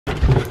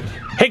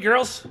Hey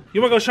girls,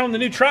 you wanna go show them the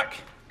new truck?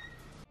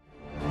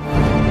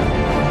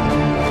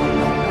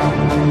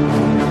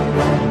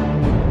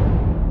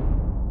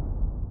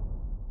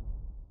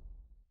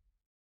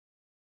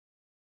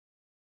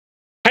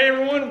 Hey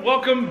everyone,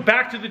 welcome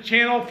back to the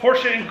channel.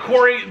 Portia and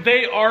Corey,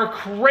 they are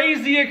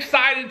crazy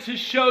excited to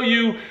show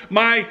you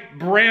my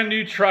brand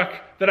new truck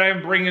that I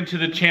am bringing to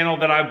the channel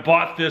that I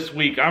bought this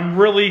week. I'm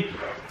really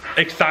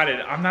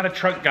excited. I'm not a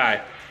truck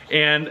guy.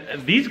 And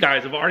these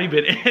guys have already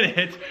been in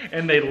it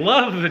and they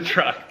love the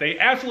truck. They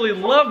absolutely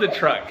love the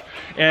truck.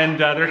 And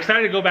they're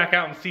excited to go back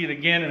out and see it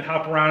again and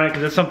hop around it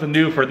because it's something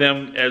new for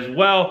them as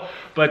well.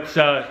 But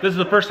this is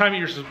the first time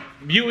you're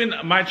viewing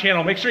my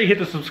channel. Make sure you hit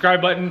the subscribe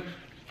button,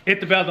 hit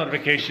the bell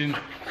notification,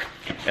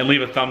 and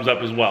leave a thumbs up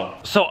as well.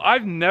 So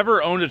I've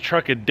never owned a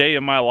truck a day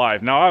in my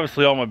life. Now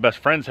obviously all my best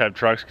friends have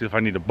trucks because if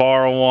I need to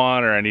borrow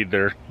one or I need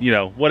their, you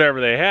know,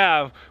 whatever they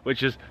have,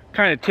 which is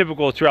kind of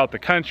typical throughout the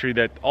country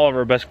that all of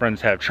our best friends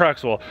have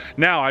trucks. Well,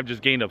 now I've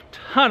just gained a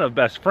ton of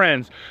best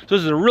friends. So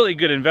this is a really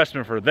good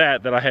investment for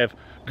that I have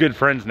good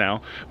friends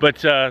now.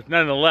 But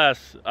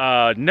nonetheless,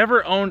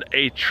 never owned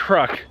a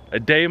truck a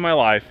day in my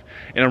life.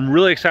 And I'm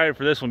really excited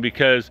for this one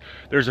because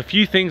there's a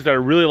few things that I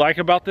really like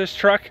about this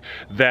truck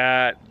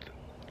that,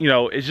 you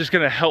know, it's just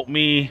gonna help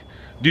me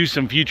do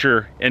some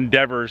future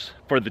endeavors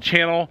for the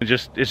channel. It's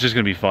just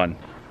gonna be fun.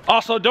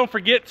 Also, don't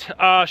forget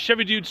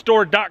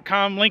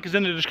ChevyDudeStore.com. Link is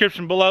in the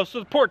description below.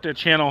 Support the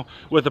channel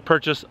with the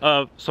purchase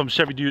of some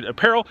Chevy Dude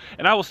apparel.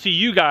 And I will see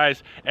you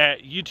guys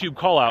at YouTube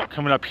Call Out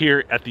coming up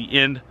here at the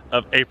end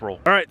of April.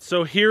 All right,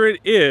 so here it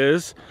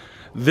is.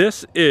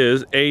 This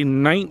is a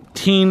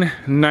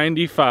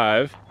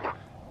 1995.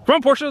 Come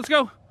on, Portia, let's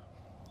go.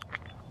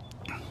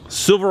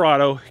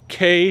 Silverado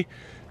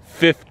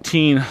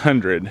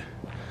K1500.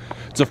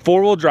 It's a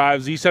four-wheel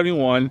drive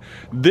Z71.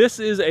 This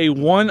is a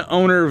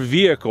one-owner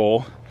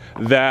vehicle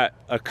that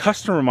a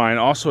customer of mine,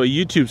 also a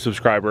YouTube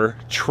subscriber,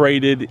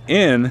 traded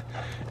in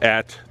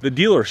at the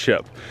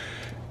dealership.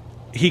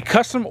 He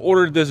custom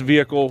ordered this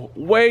vehicle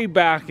way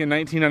back in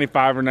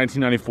 1995 or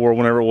 1994,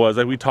 whenever it was.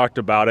 Like we talked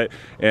about it,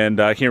 and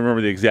I can't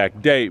remember the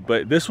exact date,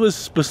 but this was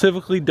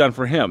specifically done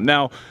for him.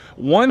 Now,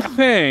 one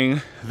thing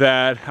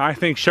that I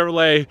think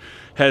Chevrolet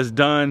has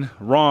done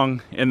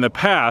wrong in the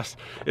past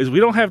is we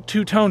don't have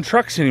two-tone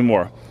trucks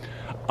anymore.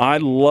 I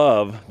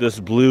love this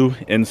blue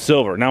and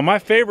silver. Now, my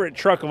favorite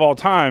truck of all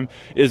time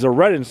is a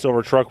red and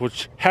silver truck,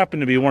 which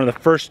happened to be one of the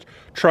first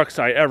trucks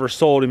I ever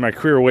sold in my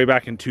career way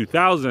back in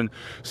 2000.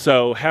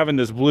 So having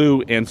this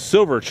blue and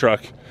silver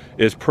truck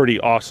is pretty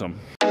awesome.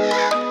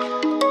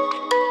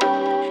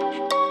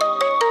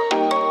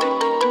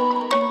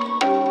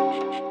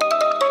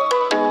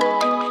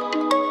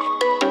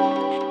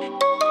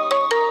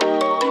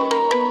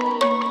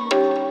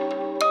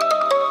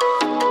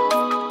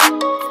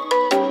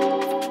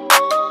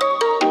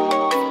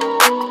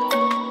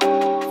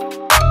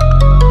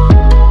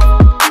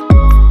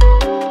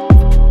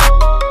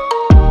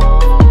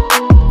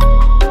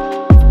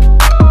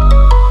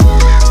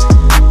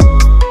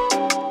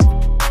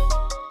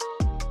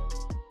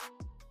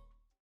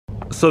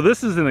 So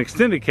this is an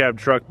extended cab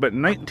truck, but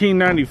in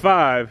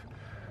 1995,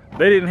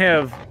 they didn't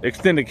have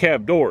extended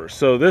cab doors.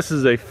 So this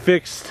is a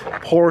fixed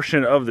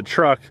portion of the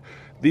truck.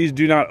 These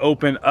do not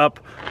open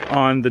up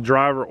on the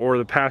driver or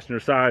the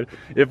passenger side.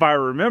 If I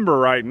remember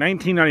right,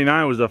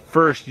 1999 was the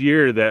first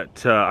year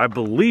that I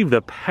believe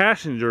the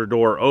passenger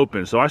door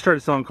opened. So I started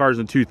selling cars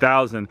in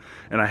 2000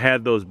 and I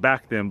had those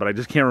back then, but I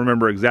just can't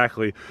remember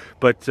exactly.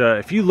 But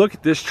if you look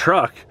at this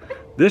truck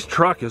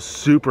is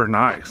super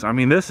nice. I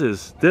mean, this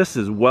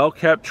is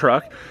well-kept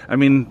truck. I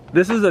mean,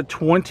 this is a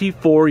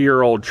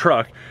 24-year-old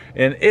truck,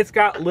 and it's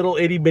got little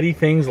itty-bitty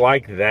things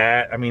like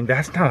that. I mean,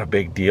 that's not a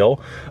big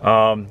deal.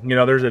 You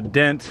know, there's a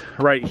dent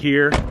right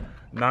here.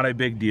 Not a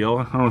big deal.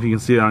 I don't know if you can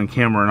see it on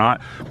camera or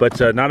not, but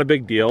not a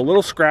big deal.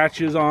 Little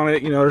scratches on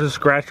it. You know, there's a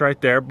scratch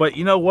right there. But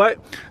you know what?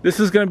 This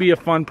is going to be a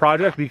fun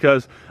project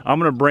because I'm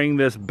going to bring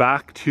this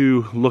back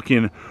to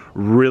looking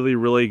really,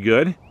 really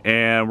good,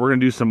 and we're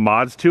going to do some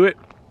mods to it.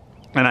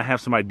 And I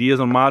have some ideas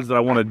on mods that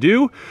I want to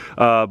do.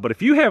 But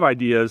if you have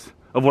ideas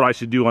of what I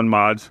should do on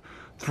mods,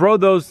 throw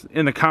those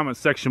in the comment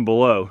section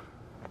below.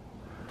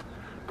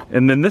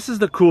 And then this is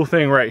the cool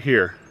thing right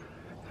here.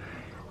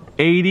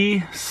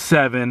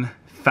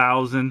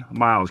 87,000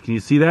 miles. Can you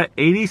see that?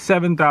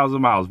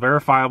 87,000 miles.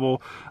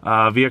 Verifiable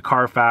via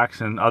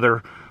Carfax and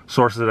other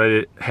sources that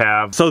I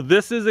have. So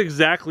this is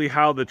exactly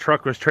how the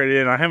truck was traded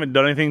in. I haven't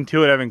done anything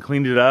to it. I haven't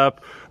cleaned it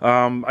up.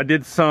 I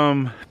did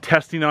some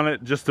testing on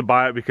it just to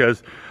buy it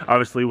because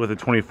obviously with a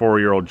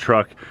 24-year-old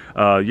truck,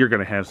 you're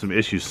gonna have some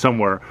issues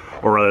somewhere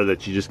or other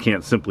that you just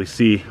can't simply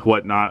see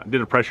whatnot. I did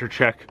a pressure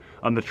check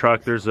on the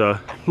truck. There's a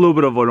little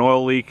bit of an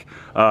oil leak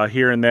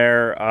here and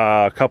there.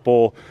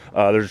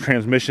 There's a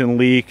transmission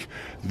leak.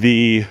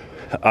 The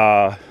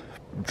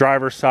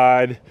driver's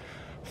side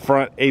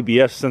front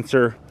ABS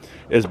sensor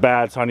is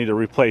bad, so I need to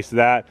replace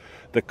that.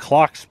 The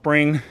clock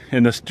spring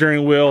in the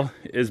steering wheel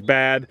is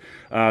bad,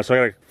 so I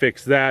gotta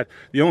fix that.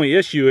 The only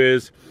issue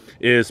is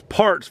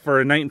parts for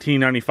a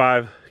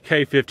 1995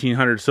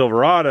 K1500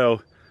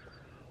 Silverado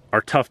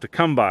are tough to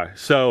come by.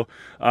 So,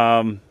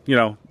 you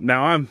know,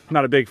 now I'm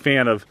not a big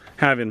fan of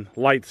having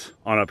lights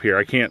on up here.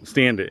 I can't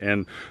stand it,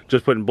 and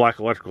just putting black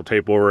electrical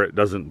tape over it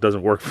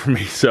doesn't work for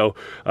me. So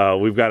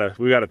we've got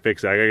to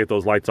fix that. I gotta get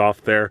those lights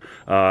off there.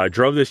 I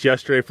drove this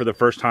yesterday for the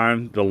first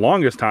time, the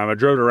longest time. I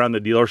drove it around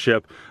the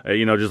dealership,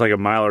 you know, just like a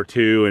mile or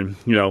two and,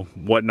 you know,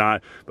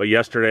 whatnot. But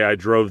yesterday I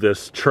drove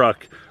this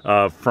truck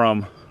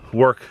from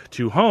work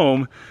to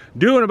home,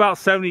 doing about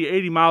 70,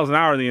 80 miles an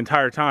hour the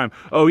entire time.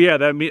 Oh yeah,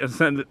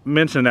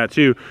 mentioned that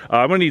too.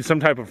 I'm gonna need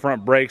some type of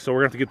front brake, so we're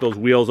gonna have to get those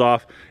wheels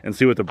off and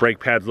see what the brake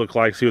pads look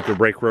like, see what the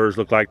brake rotors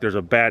look like. There's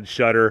a bad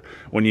shudder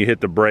when you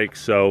hit the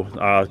brakes, so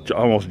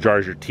almost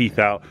jars your teeth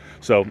out.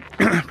 So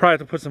probably have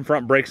to put some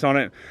front brakes on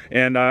it.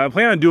 And I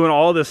plan on doing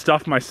all this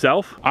stuff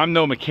myself. I'm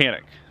no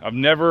mechanic. I've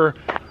never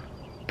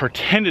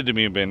pretended to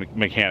be a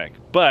mechanic,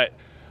 but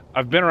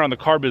I've been around the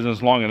car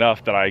business long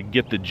enough that I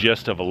get the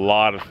gist of a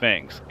lot of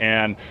things.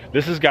 And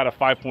this has got a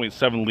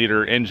 5.7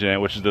 liter engine,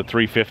 which is the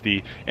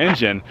 350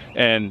 engine.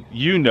 And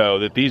you know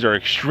that these are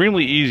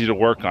extremely easy to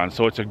work on.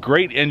 So it's a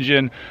great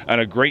engine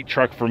and a great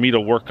truck for me to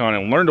work on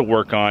and learn to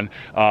work on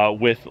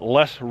with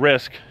less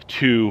risk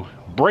to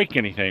break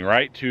anything,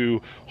 right?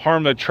 To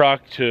harm the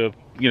truck, to,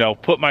 you know,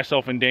 put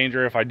myself in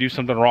danger if I do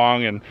something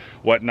wrong and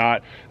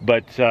whatnot.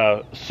 But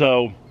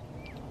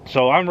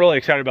so I'm really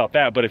excited about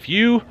that. But if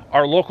you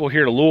are local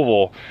here to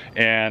Louisville,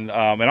 and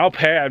I'll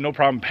pay, I have no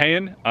problem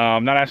paying.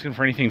 I'm not asking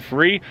for anything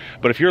free,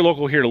 but if you're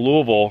local here to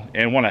Louisville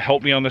and want to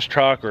help me on this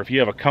truck, or if you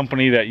have a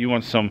company that you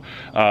want some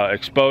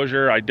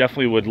exposure, I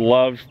definitely would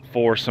love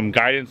for some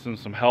guidance and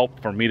some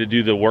help for me to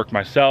do the work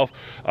myself,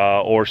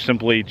 or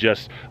simply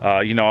just,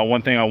 you know,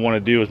 one thing I want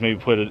to do is maybe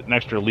put an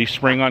extra leaf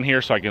spring on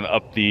here so I can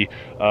up the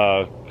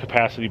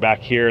capacity back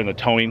here and the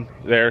towing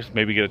there.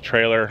 Maybe get a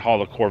trailer, haul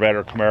the Corvette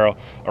or Camaro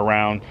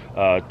around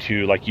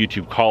to like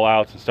YouTube call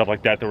outs and stuff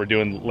like that we're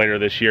doing later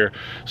this year.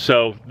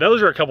 So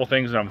those are a couple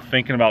things that I'm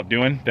thinking about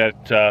doing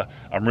that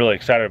I'm really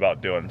excited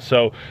about doing.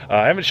 So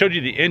I haven't showed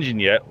you the engine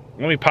yet.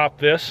 Let me pop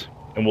this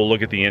and we'll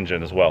look at the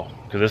engine as well,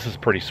 because this is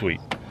pretty sweet.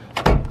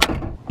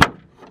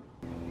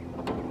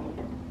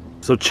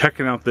 So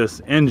checking out this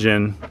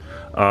engine,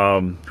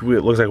 it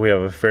looks like we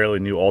have a fairly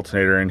new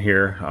alternator in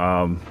here.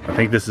 I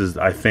think this is,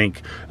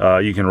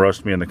 you can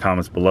roast me in the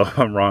comments below if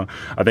I'm wrong.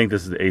 I think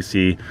this is the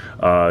AC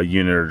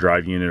unit or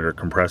drive unit or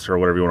compressor or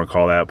whatever you want to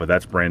call that, but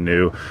that's brand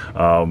new.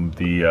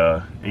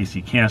 The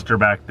AC canister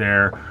back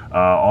there,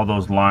 all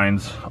those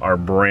lines are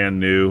brand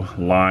new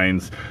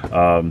lines.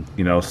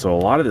 You know, so a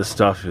lot of this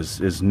stuff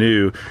is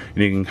new,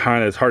 and you can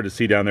kind of, it's hard to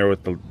see down there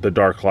with the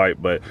dark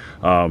light, but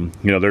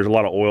you know, there's a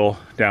lot of oil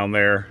down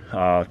there.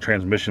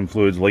 Transmission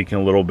fluid's leaking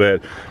a little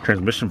bit.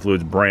 Transmission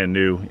fluid's brand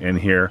new in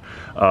here,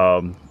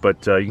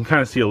 but you can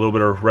kind of see a little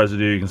bit of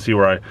residue. You can see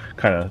where I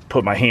kind of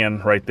put my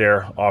hand right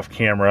there off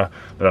camera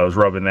that I was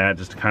rubbing that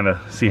just to kind of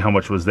see how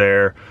much was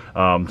there.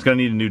 It's gonna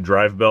need a new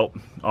drive belt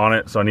on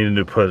it, so I needed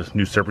to put a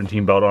new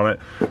serpentine belt on it.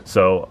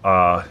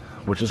 So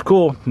which is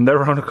cool.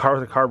 Never owned a car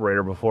with a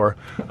carburetor before.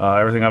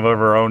 Everything I've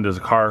ever owned is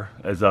a car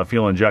is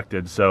fuel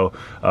injected, so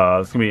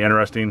it's gonna be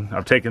interesting.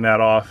 I've taken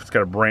that off. It's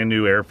got a brand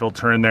new air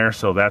filter in there,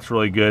 so that's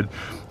really good.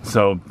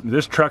 So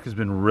this truck has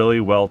been really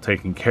well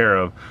taken care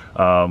of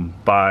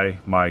by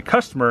my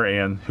customer,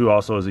 and who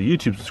also is a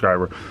YouTube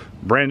subscriber.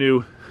 Brand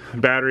new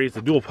battery. It's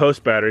a dual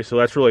post battery, so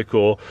that's really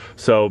cool.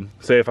 So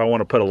say if I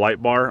want to put a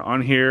light bar on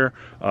here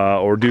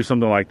or do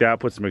something like that,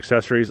 put some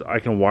accessories, I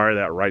can wire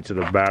that right to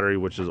the battery,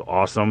 which is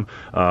awesome.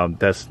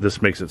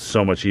 This makes it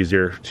so much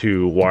easier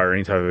to wire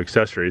any type of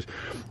accessories.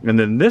 And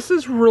then this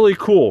is really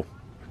cool.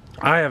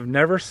 I have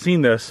never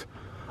seen this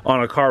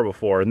on a car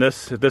before, and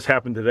if this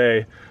happened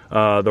today,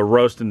 the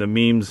roast and the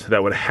memes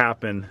that would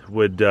happen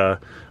would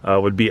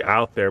be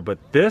out there. But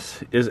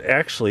this is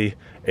actually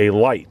a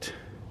light,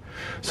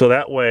 so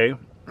that way,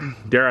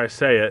 dare I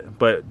say it,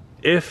 but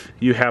if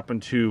you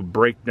happen to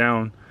break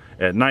down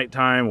at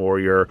nighttime or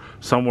you're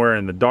somewhere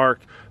in the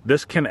dark,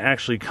 this can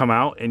actually come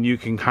out and you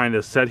can kind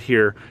of sit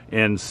here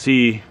and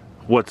see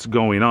what's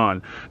going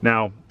on.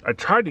 Now, I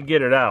tried to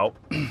get it out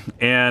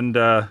and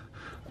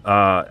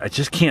I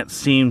just can't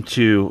seem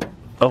to,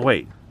 oh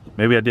wait,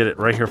 maybe I did it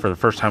right here for the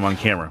first time on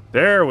camera.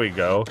 There we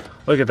go,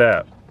 look at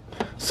that.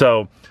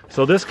 So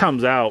this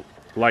comes out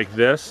like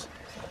this.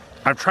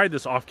 I've tried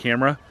this off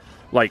camera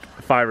like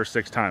 5 or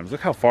 6 times.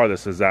 Look how far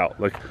this is out.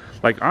 Like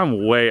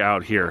I'm way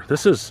out here.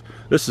 This is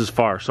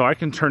far. So I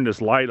can turn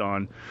this light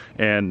on,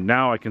 and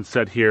now I can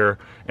sit here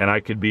and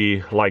I could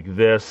be like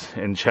this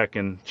and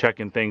checking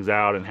things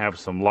out and have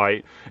some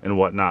light and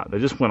whatnot. They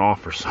just went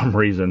off for some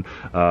reason.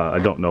 I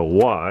don't know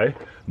why,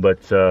 but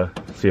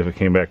let's see if it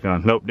came back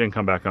on. Nope, didn't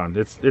come back on.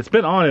 It's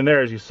been on in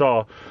there, as you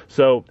saw.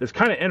 So it's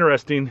kind of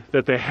interesting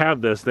that they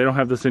have this. They don't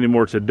have this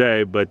anymore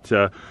today, but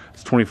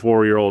it's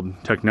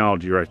 24-year-old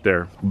technology right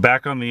there.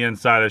 Back on the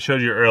inside, I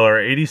showed you earlier,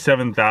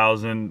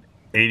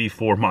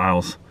 87,084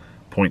 miles,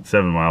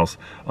 0.7 miles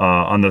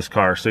on this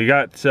car. So you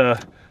got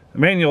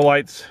manual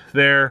lights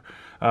there,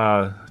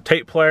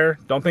 tape player.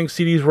 Don't think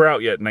CDs were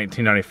out yet in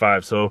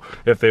 1995. So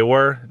if they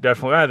were,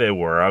 definitely, they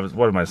were.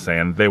 What am I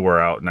saying? They were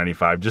out in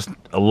 95. Just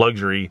a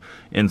luxury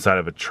inside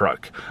of a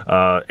truck.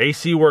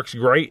 AC works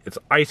great. It's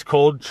ice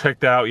cold.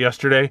 Checked it out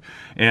yesterday,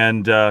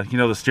 and you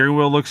know, the steering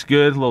wheel looks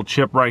good. A little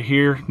chip right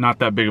here, not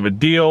that big of a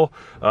deal.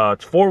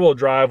 It's 4-wheel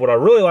drive. What I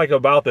really like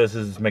about this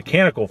is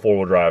mechanical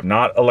 4-wheel drive,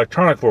 not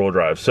electronic 4-wheel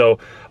drive. So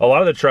a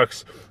lot of the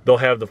trucks, they'll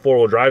have the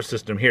 4-wheel drive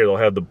system here. They'll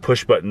have the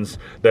push buttons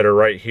that are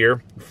right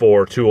here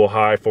for 2-wheel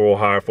high,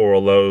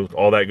 4-wheel low,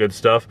 all that good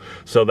stuff.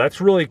 So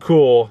that's really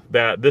cool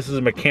that this is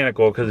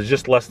mechanical, because it's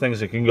just less things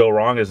that can go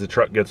wrong as the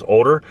truck gets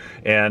older.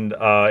 And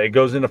it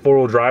goes into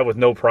 4-wheel drive with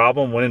no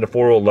problem, went into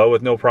 4-wheel low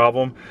with no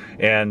problem.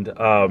 And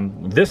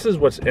this is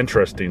what's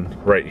interesting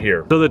right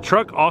here. So the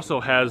truck also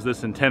has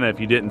this antenna, if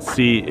you didn't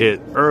see it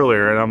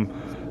earlier, and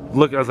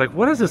I was like,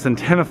 what is this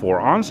antenna for?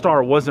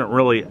 OnStar wasn't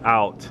really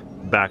out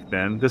back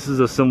then. This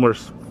is a similar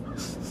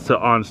to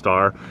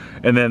OnStar,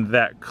 and then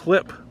that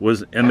clip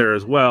was in there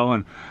as well.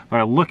 And if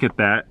I look at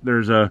that,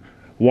 there's a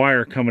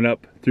wire coming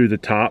up through the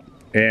top,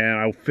 and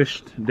I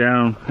fished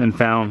down and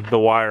found the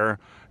wire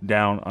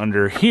down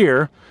under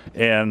here.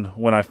 And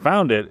when I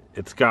found it,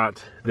 it's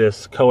got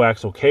this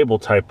coaxial cable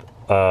type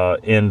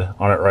end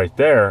on it right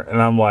there,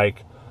 and I'm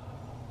like,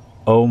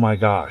 oh my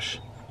gosh,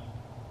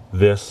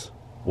 this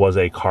was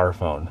a car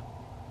phone,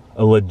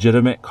 a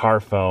legitimate car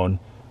phone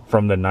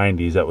from the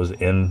 90s that was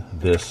in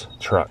this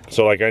truck.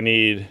 So like, I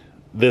need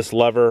this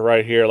lever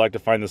right here. I like to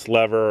find this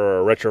lever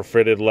or a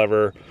retrofitted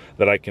lever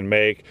that I can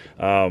make.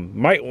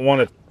 Might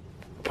want to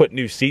put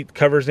new seat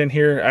covers in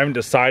here. I haven't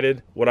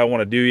decided what I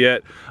want to do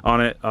yet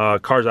on it.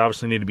 Cars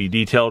obviously need to be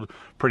detailed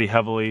pretty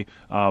heavily.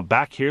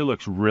 Back here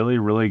looks really,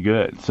 really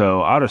good.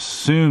 So I'd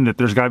assume that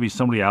there's got to be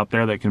somebody out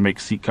there that can make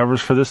seat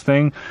covers for this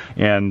thing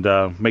and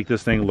make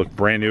this thing look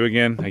brand new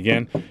again.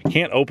 Again,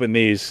 can't open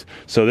these.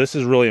 So this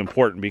is really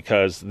important,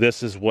 because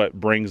this is what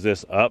brings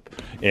this up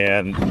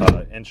and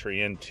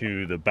entry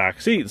into the back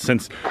seat,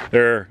 since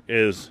there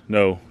is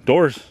no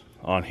doors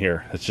on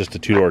here. It's just a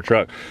 2-door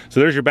truck. So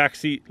there's your back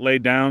seat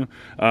laid down.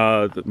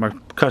 My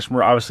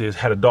customer obviously has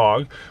had a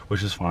dog,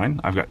 which is fine.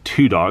 I've got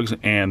 2 dogs,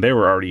 and they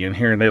were already in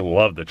here, and they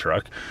love the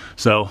truck.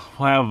 So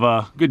we'll have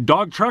a good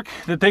dog truck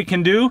that they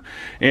can do.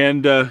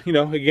 And you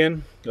know,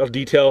 again, I'll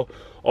detail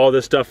all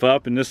this stuff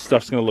up, and this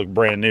stuff's gonna look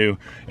brand new,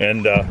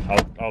 and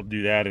I'll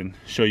do that and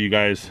show you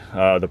guys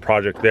the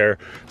project there.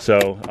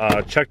 So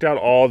checked out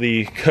all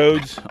the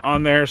codes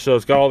on there. So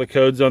it's got all the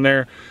codes on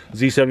there.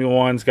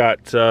 Z71's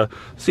got,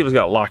 let's see if it's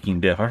got locking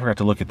diff. I forgot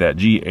to look at that.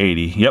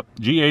 G80, yep,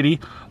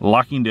 G80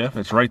 locking diff.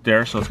 It's right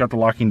there. So it's got the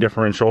locking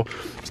differential.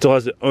 Still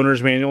has the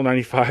owner's manual,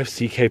 95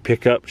 CK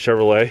pickup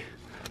Chevrolet.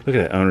 Look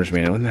at that owner's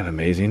manual, isn't that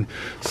amazing?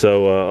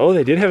 So, oh,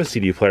 they did have a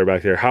CD player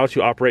back there. How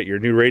to operate your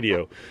new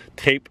radio.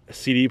 Tape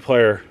CD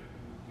player.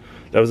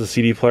 That was the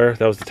CD player,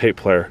 that was the tape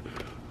player.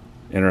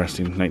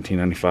 Interesting,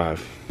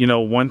 1995. You know,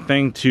 one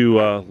thing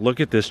to look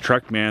at this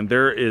truck, man,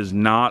 there is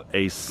not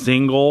a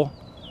single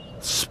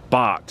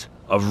spot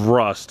of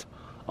rust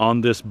on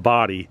this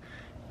body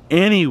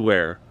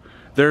anywhere.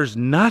 There's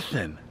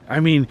nothing. I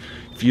mean,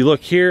 if you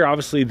look here,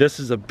 obviously this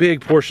is a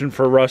big portion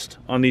for rust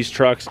on these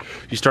trucks.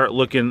 You start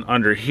looking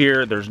under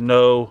here, there's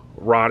no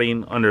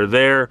rotting under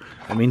there.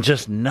 I mean,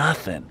 just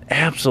nothing,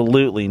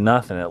 absolutely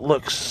nothing. It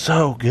looks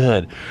so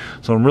good.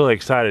 So I'm really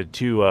excited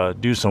to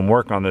do some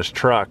work on this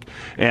truck.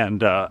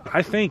 And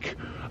I think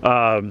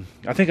I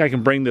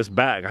can bring this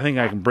back. I think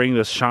I can bring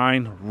this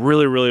shine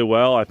really, really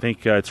well. I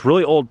think it's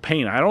really old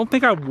paint. I don't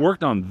think I've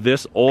worked on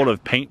this old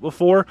of paint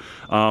before.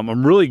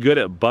 I'm really good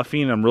at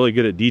buffing. I'm really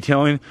good at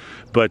detailing.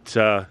 But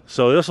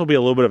so this will be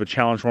a little bit of a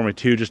challenge for me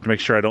too, just to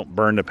make sure I don't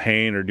burn the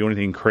paint or do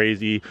anything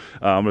crazy.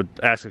 I'm gonna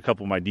ask a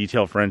couple of my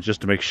detail friends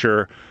just to make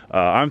sure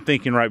I'm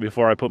thinking right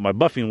before I put my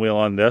buffing wheel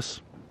on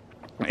this.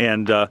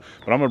 And but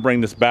I'm gonna bring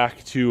this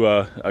back to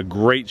a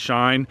great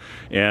shine,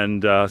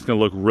 and it's gonna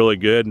look really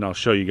good, and I'll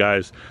show you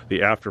guys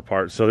the after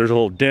part. So there's a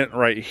little dent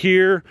right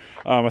here.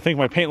 I think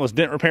my paintless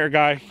dent repair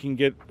guy can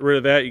get rid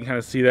of that. You can kind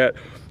of see that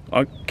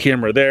on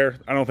camera there.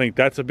 I don't think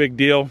that's a big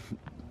deal.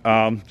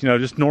 You know,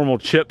 just normal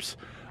chips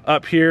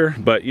up here,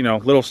 but you know,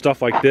 little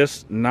stuff like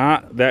this,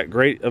 not that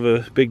great of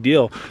a big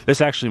deal.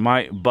 This actually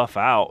might buff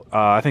out.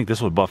 I think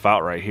this would buff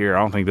out right here. I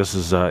don't think this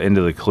is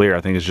into the clear.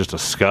 I think it's just a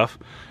scuff,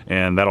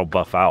 and that'll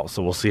buff out.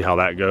 So we'll see how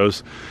that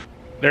goes.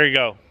 There you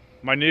go,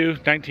 my new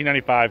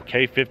 1995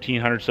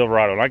 K1500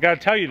 Silverado. And I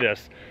gotta tell you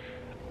this,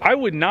 I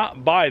would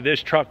not buy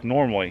this truck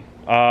normally.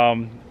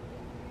 I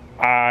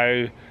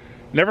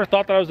never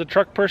thought that I was a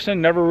truck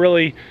person, never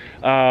really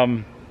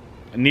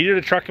needed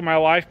a truck in my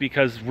life,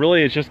 because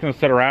really it's just going to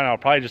sit around. I'll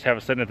probably just have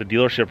it sitting at the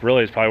dealership.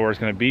 Really, it's probably where it's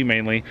going to be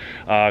mainly,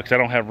 because I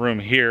don't have room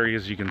here.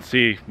 As you can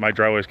see, my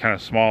driveway is kind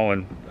of small,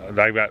 and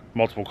I've got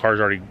multiple cars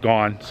already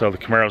gone. So the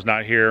Camaro's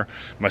not here,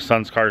 my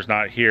son's car's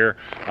not here,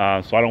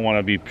 so I don't want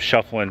to be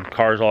shuffling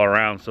cars all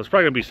around. So it's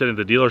probably going to be sitting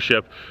at the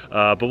dealership,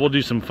 but we'll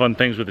do some fun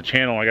things with the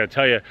channel. I got to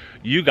tell you,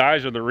 you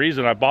guys are the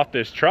reason I bought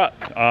this truck.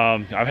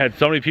 I've had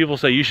so many people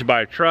say you should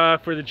buy a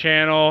truck for the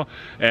channel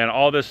and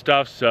all this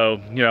stuff.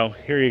 So you know,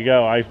 here you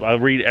go. I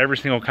read every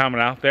single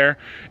comment out there.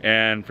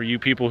 And for you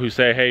people who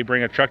say, hey,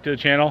 bring a truck to the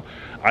channel,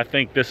 I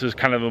think this is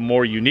kind of a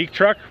more unique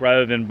truck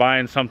rather than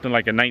buying something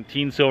like a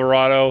 19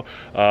 Silverado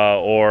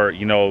or,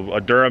 you know,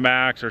 a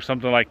Duramax or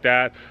something like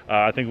that.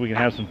 I think we can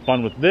have some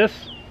fun with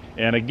this.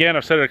 And again,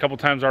 I've said it a couple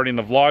times already in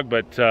the vlog,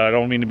 but I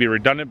don't mean to be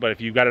redundant, but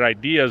if you've got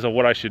ideas of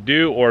what I should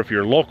do, or if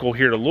you're local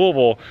here to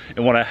Louisville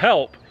and want to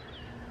help,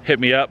 hit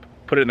me up,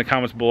 put it in the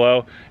comments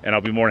below, and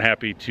I'll be more than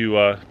happy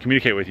to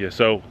communicate with you.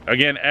 So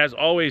again, as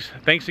always,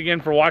 thanks again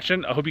for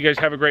watching. I hope you guys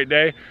have a great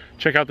day.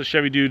 Check out the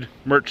Chevy Dude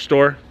merch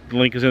store. The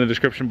link is in the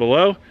description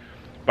below.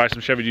 Buy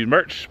some Chevy Dude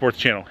merch, support the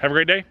channel. Have a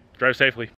great day, drive safely.